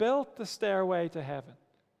already built the stairway to heaven.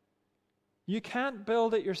 You can't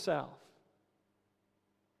build it yourself.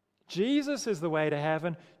 Jesus is the way to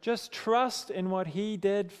heaven. Just trust in what he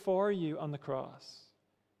did for you on the cross.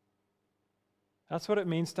 That's what it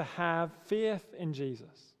means to have faith in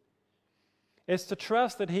Jesus. It's to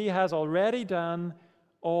trust that he has already done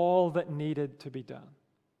all that needed to be done.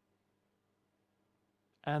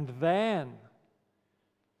 And then,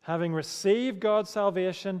 having received God's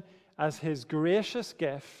salvation as his gracious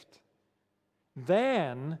gift,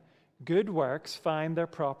 then good works find their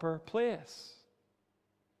proper place.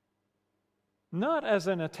 Not as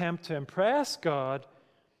an attempt to impress God,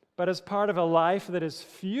 but as part of a life that is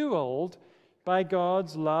fueled by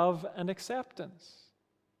God's love and acceptance.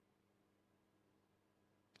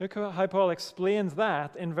 Look how Paul explains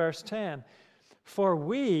that in verse 10. For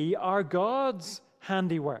we are God's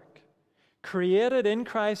handiwork, created in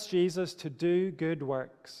Christ Jesus to do good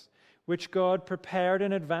works, which God prepared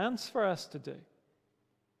in advance for us to do.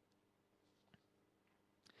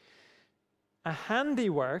 A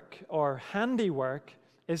handiwork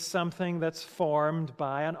is something that's formed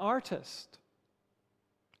by an artist.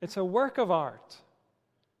 It's a work of art,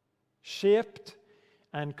 shaped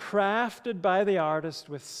and crafted by the artist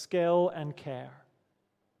with skill and care.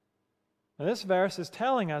 Now, this verse is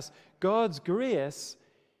telling us God's grace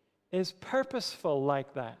is purposeful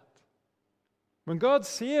like that. When God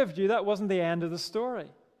saved you, that wasn't the end of the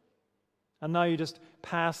story. And now you just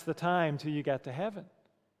pass the time till you get to heaven.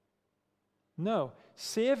 No,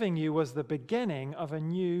 saving you was the beginning of a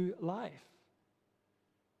new life.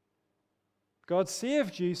 God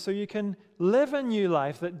saved you so you can live a new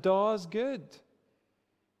life that does good.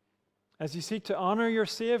 As you seek to honor your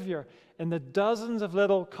Savior in the dozens of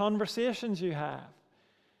little conversations you have,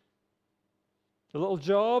 the little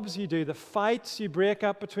jobs you do, the fights you break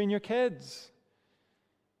up between your kids,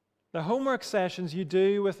 the homework sessions you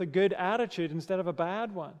do with a good attitude instead of a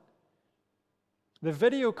bad one, the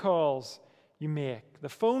video calls you make, the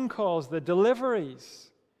phone calls, the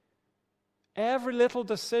deliveries, every little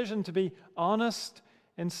decision to be honest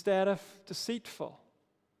instead of deceitful.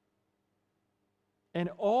 In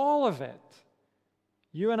all of it,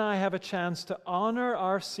 you and I have a chance to honor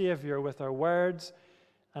our Savior with our words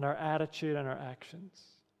and our attitude and our actions.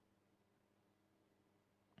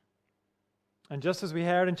 And just as we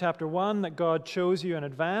heard in chapter 1 that God chose you in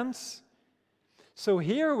advance, so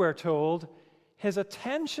here we're told his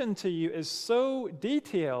attention to you is so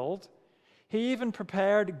detailed, he even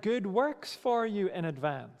prepared good works for you in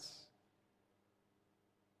advance.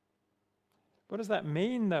 What does that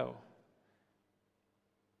mean, though?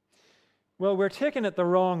 Well, we're taking it the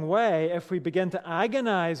wrong way if we begin to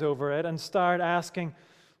agonize over it and start asking,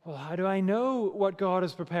 well, how do I know what God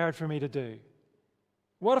has prepared for me to do?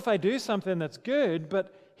 What if I do something that's good,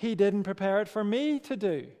 but he didn't prepare it for me to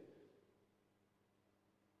do?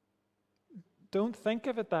 Don't think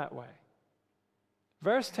of it that way.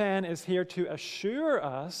 Verse 10 is here to assure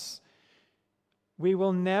us we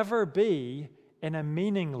will never be in a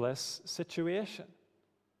meaningless situation.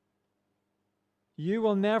 You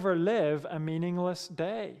will never live a meaningless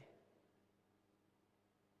day.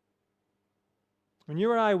 When you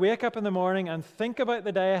or I wake up in the morning and think about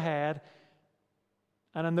the day ahead,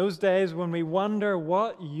 and in those days when we wonder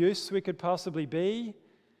what use we could possibly be,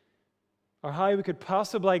 or how we could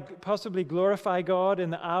possibly glorify God in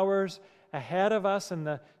the hours ahead of us and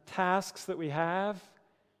the tasks that we have,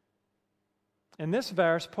 in this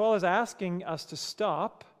verse, Paul is asking us to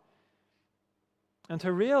stop and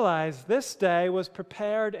to realize this day was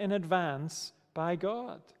prepared in advance by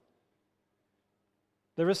God.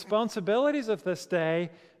 The responsibilities of this day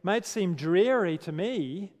might seem dreary to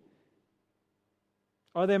me,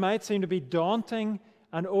 or they might seem to be daunting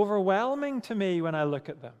and overwhelming to me when I look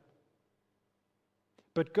at them.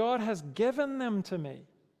 But God has given them to me.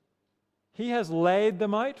 He has laid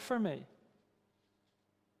them out for me.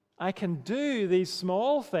 I can do these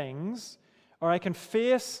small things Or I can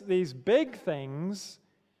face these big things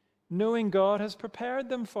knowing God has prepared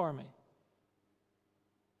them for me.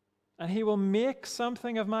 And He will make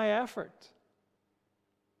something of my effort.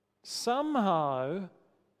 Somehow,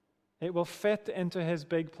 it will fit into His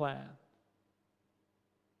big plan.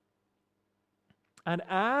 And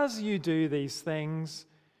as you do these things,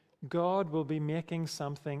 God will be making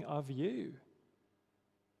something of you.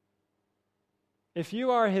 If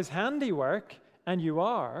you are His handiwork, and you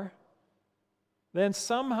are, then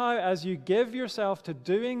somehow as you give yourself to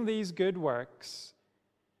doing these good works,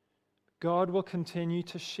 God will continue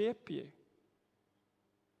to shape you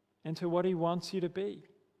into what He wants you to be.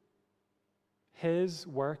 His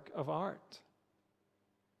work of art.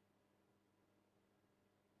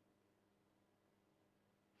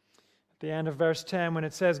 At the end of verse 10, when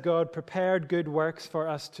it says God prepared good works for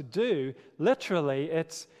us to do, literally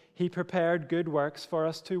it's He prepared good works for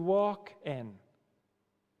us to walk in.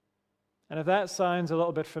 And if that sounds a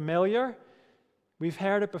little bit familiar, we've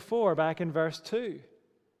heard it before back in verse 2.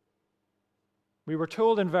 We were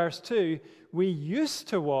told in verse 2, we used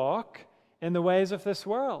to walk in the ways of this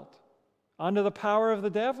world, under the power of the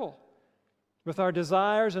devil, with our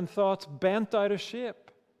desires and thoughts bent out of shape.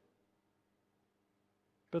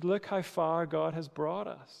 But look how far God has brought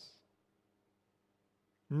us.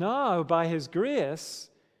 Now, by His grace,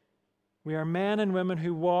 we are men and women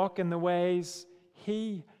who walk in the ways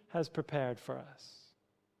He has prepared for us.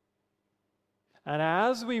 And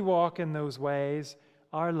as we walk in those ways,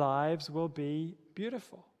 our lives will be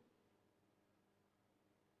beautiful.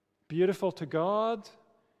 Beautiful to God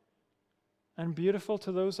and beautiful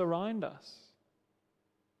to those around us.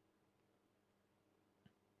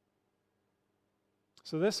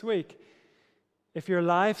 So this week, if your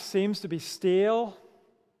life seems to be stale,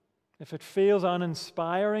 if it feels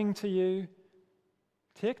uninspiring to you,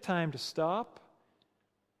 take time to stop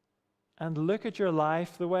and look at your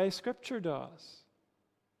life the way Scripture does.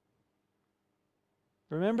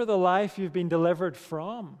 Remember the life you've been delivered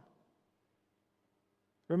from.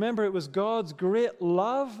 Remember, it was God's great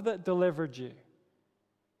love that delivered you.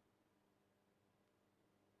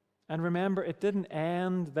 And remember, it didn't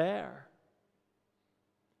end there.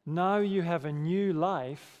 Now you have a new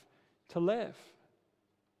life to live.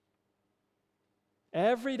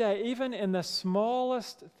 Every day, even in the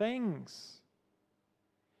smallest things,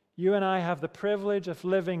 you and I have the privilege of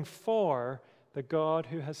living for the God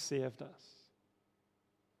who has saved us.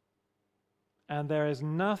 And there is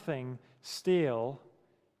nothing stale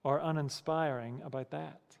or uninspiring about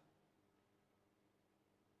that.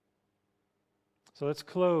 So let's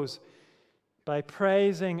close by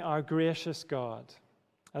praising our gracious God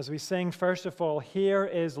as we sing, first of all, "Here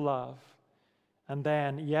is love," and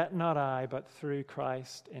then, "Yet not I, but through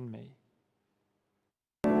Christ in me."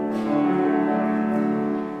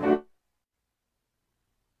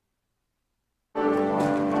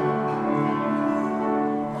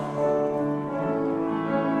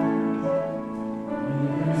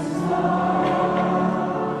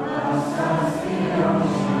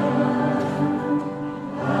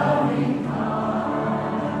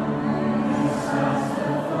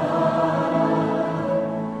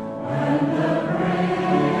 When the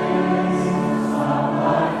grace of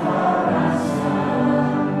my Father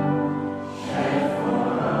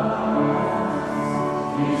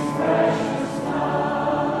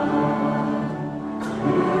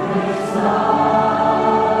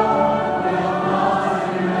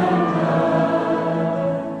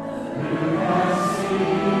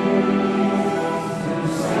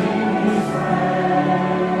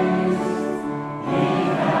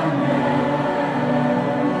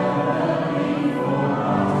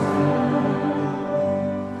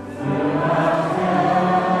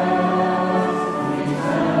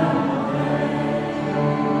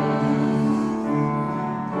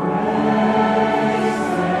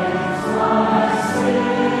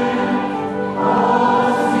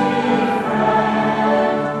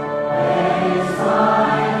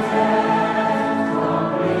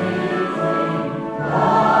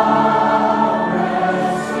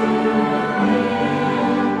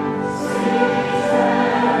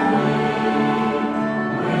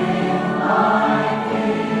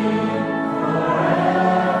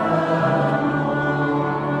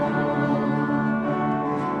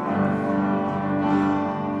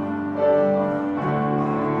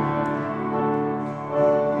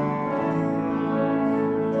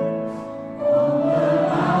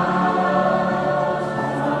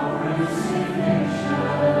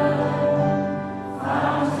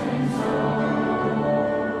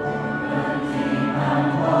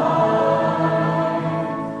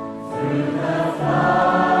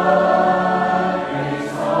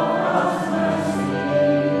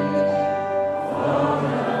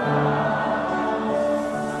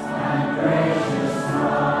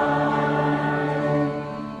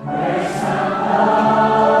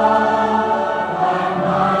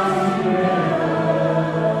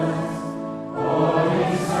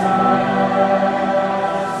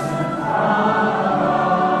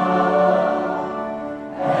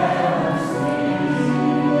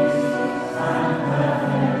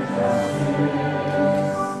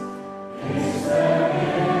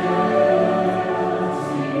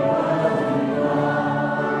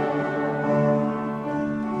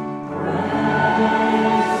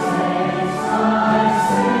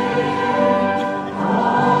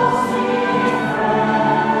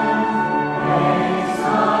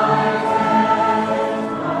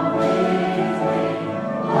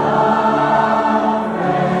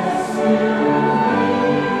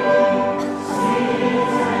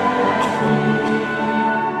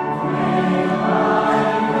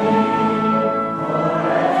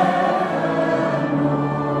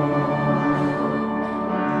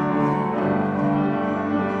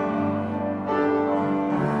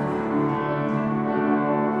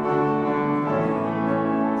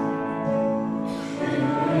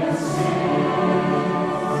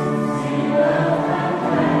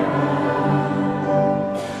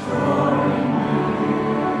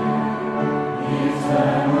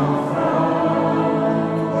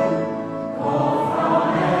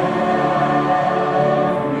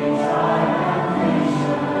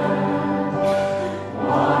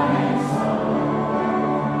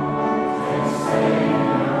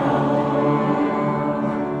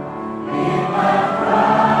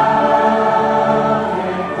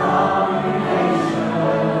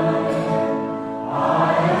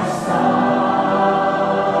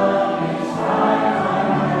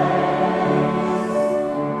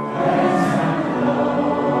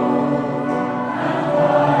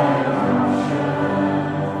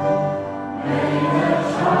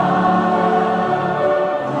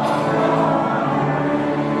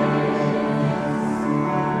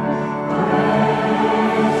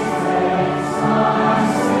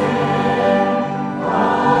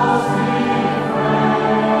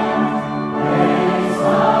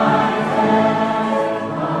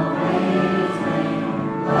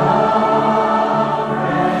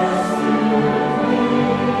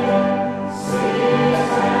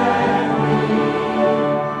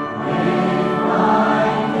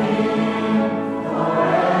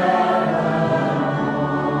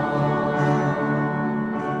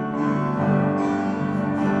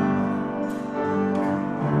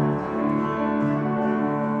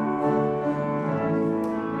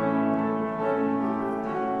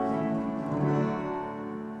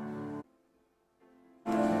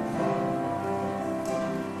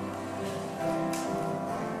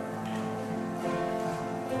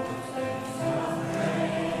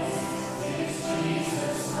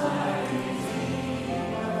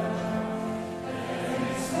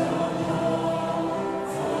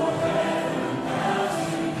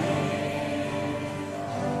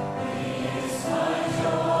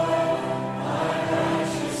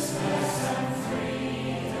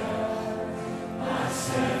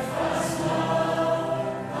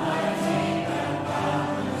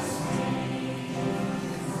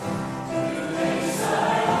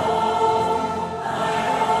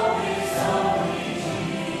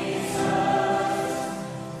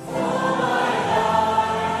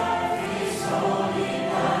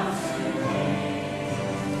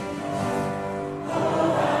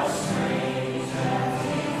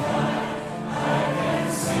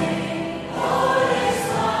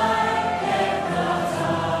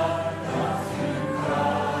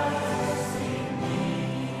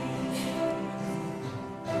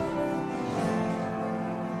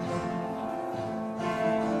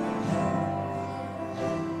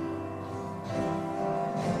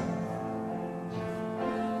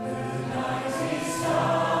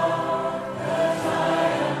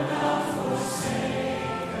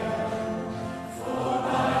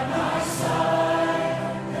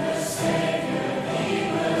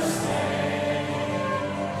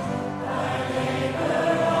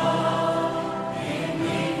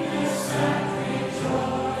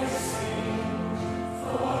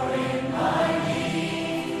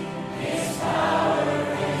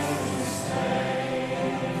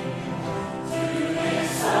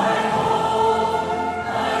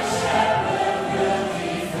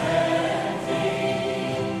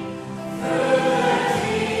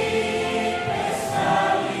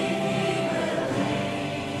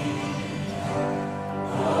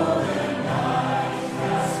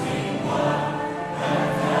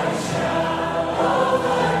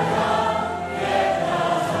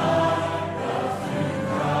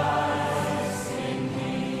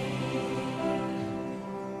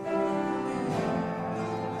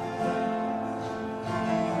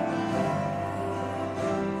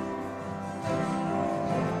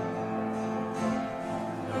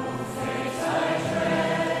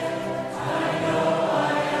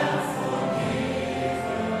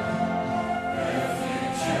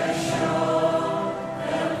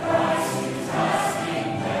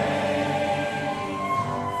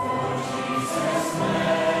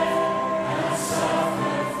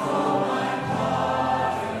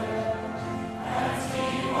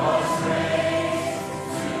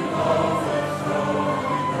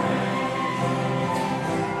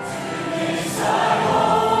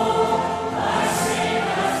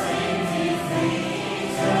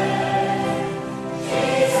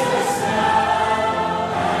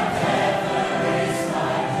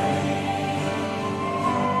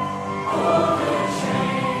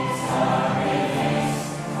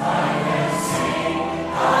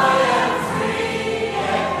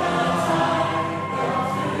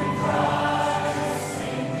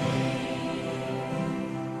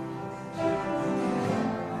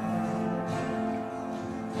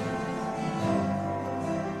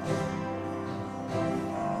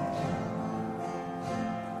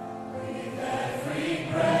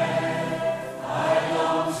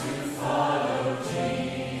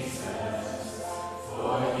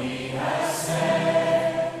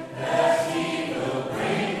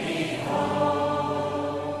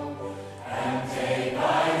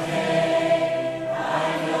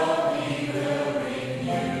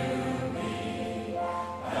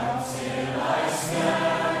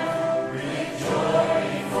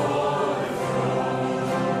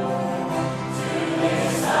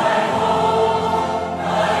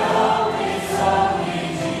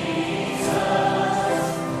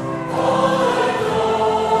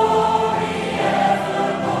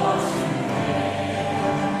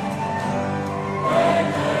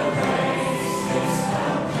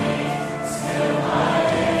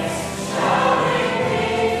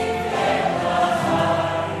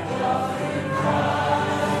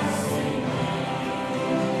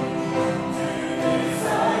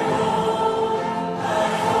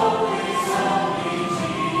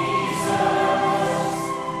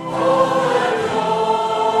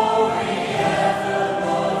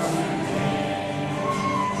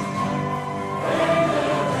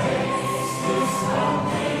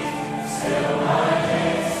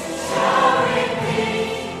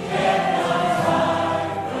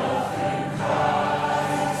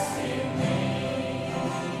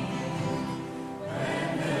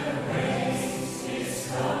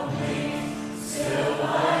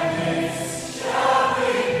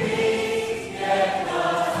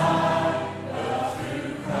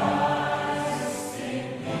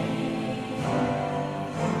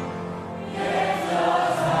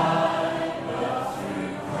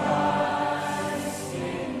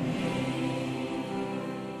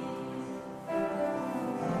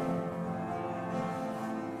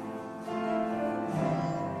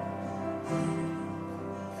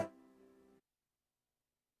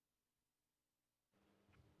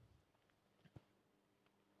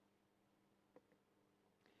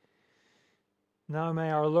Now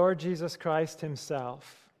may our Lord Jesus Christ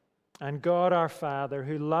himself and God our Father,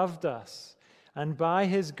 who loved us and by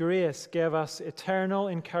his grace gave us eternal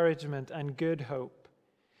encouragement and good hope,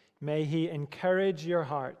 may he encourage your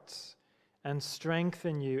hearts and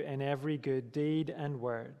strengthen you in every good deed and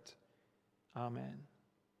word. Amen.